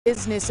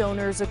Business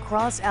owners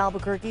across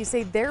Albuquerque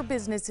say their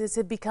businesses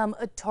have become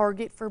a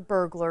target for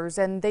burglars,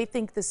 and they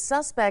think the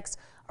suspects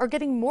are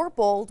getting more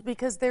bold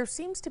because there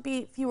seems to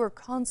be fewer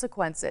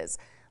consequences.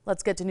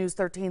 Let's get to News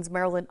 13's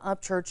Marilyn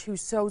Upchurch, who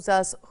shows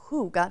us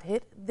who got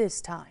hit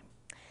this time.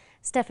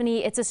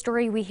 Stephanie, it's a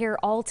story we hear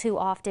all too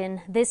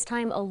often. This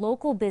time, a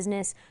local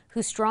business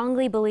who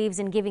strongly believes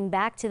in giving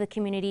back to the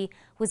community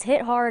was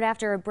hit hard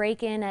after a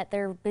break-in at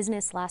their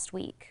business last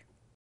week.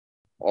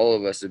 All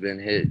of us have been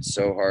hit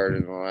so hard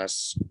in the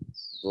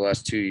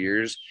last 2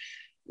 years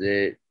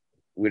that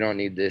we don't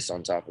need this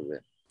on top of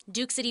it.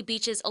 Duke City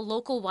Beaches, a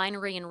local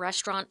winery and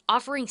restaurant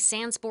offering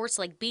sand sports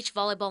like beach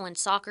volleyball and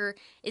soccer,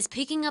 is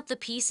picking up the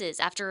pieces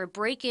after a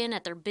break-in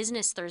at their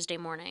business Thursday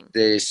morning.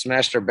 They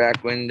smashed our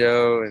back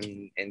window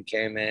and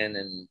came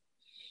in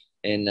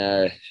and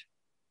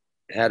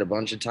had a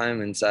bunch of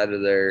time inside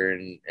of there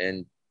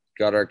and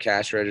got our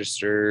cash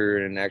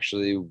register and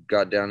actually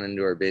got down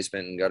into our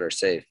basement and got our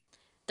safe.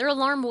 Their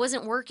alarm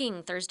wasn't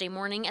working Thursday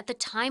morning at the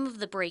time of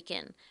the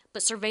break-in,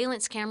 but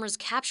surveillance cameras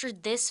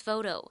captured this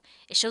photo.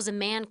 It shows a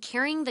man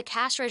carrying the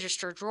cash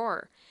register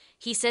drawer.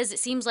 He says it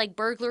seems like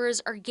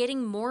burglars are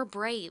getting more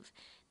brave.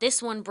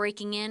 This one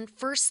breaking in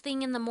first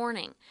thing in the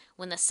morning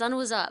when the sun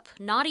was up,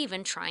 not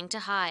even trying to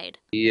hide.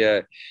 He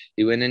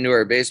went into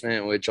our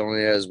basement, which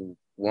only has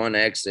one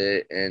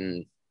exit,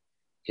 and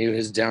he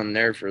was down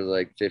there for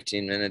like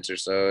 15 minutes or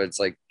so. It's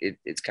like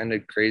it's kind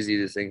of crazy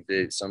to think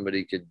that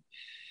somebody could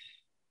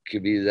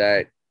be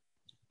that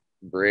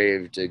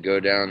brave to go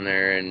down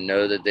there and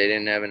know that they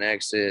didn't have an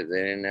exit,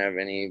 they didn't have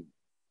anything,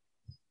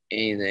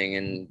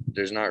 and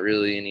there's not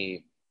really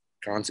any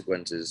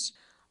consequences.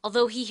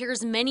 Although he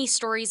hears many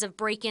stories of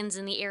break-ins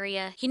in the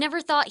area, he never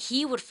thought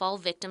he would fall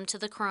victim to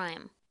the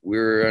crime. We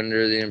were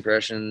under the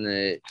impression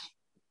that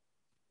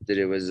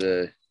it was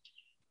a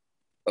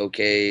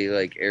okay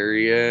like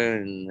area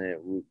and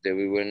that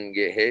we wouldn't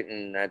get hit,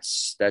 and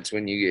that's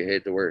when you get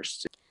hit the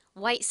worst.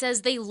 White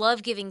says they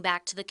love giving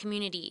back to the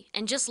community,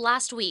 and just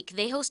last week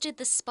they hosted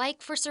the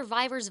Spike for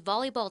Survivors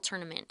volleyball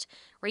tournament,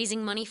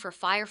 raising money for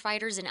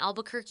firefighters in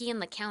Albuquerque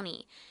and the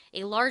county.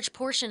 A large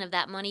portion of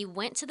that money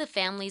went to the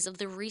families of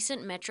the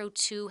recent Metro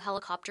 2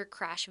 helicopter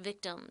crash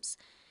victims.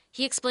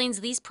 He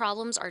explains these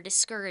problems are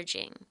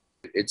discouraging.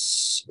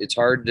 It's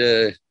hard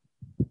to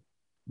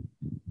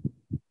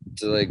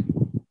like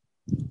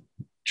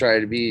try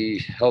to be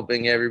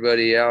helping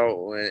everybody out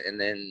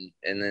and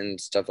then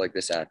stuff like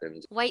this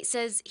happens. White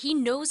says he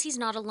knows he's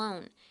not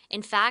alone.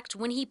 In fact,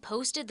 when he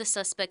posted the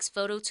suspect's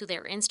photo to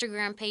their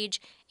Instagram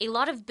page, a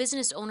lot of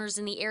business owners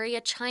in the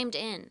area chimed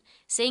in,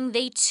 saying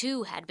they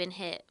too had been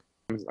hit.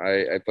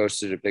 I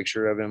posted a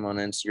picture of him on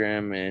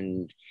Instagram,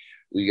 and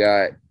we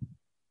got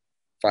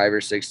 5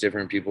 or 6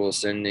 different people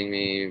sending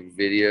me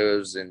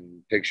videos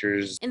and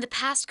pictures. In the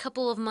past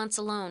couple of months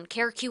alone,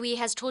 KRQE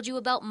has told you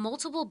about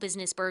multiple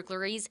business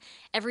burglaries,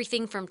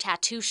 everything from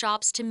tattoo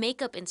shops to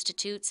makeup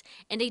institutes,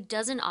 and a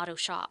dozen auto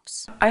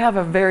shops. I have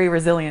a very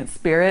resilient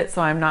spirit,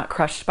 so I'm not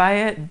crushed by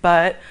it,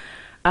 but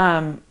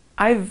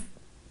I've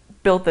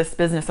built this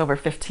business over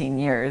 15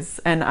 years,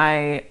 and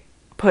I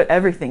put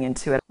everything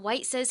into it.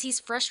 White says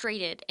he's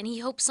frustrated, and he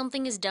hopes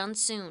something is done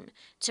soon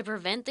to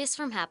prevent this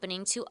from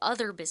happening to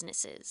other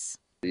businesses.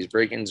 These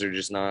break-ins are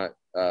just not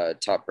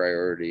top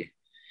priority,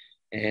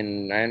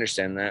 and I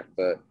understand that,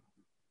 but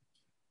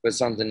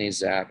something needs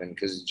to happen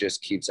because it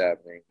just keeps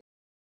happening.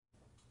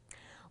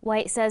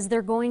 White says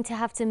they're going to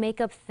have to make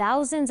up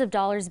thousands of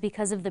dollars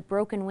because of the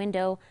broken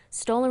window,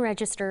 stolen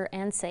register,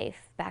 and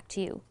safe. Back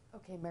to you.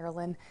 Okay,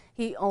 Marilyn.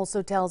 He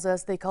also tells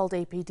us they called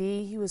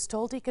APD. He was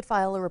told he could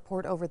file a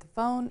report over the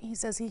phone. He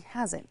says he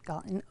hasn't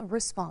gotten a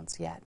response yet.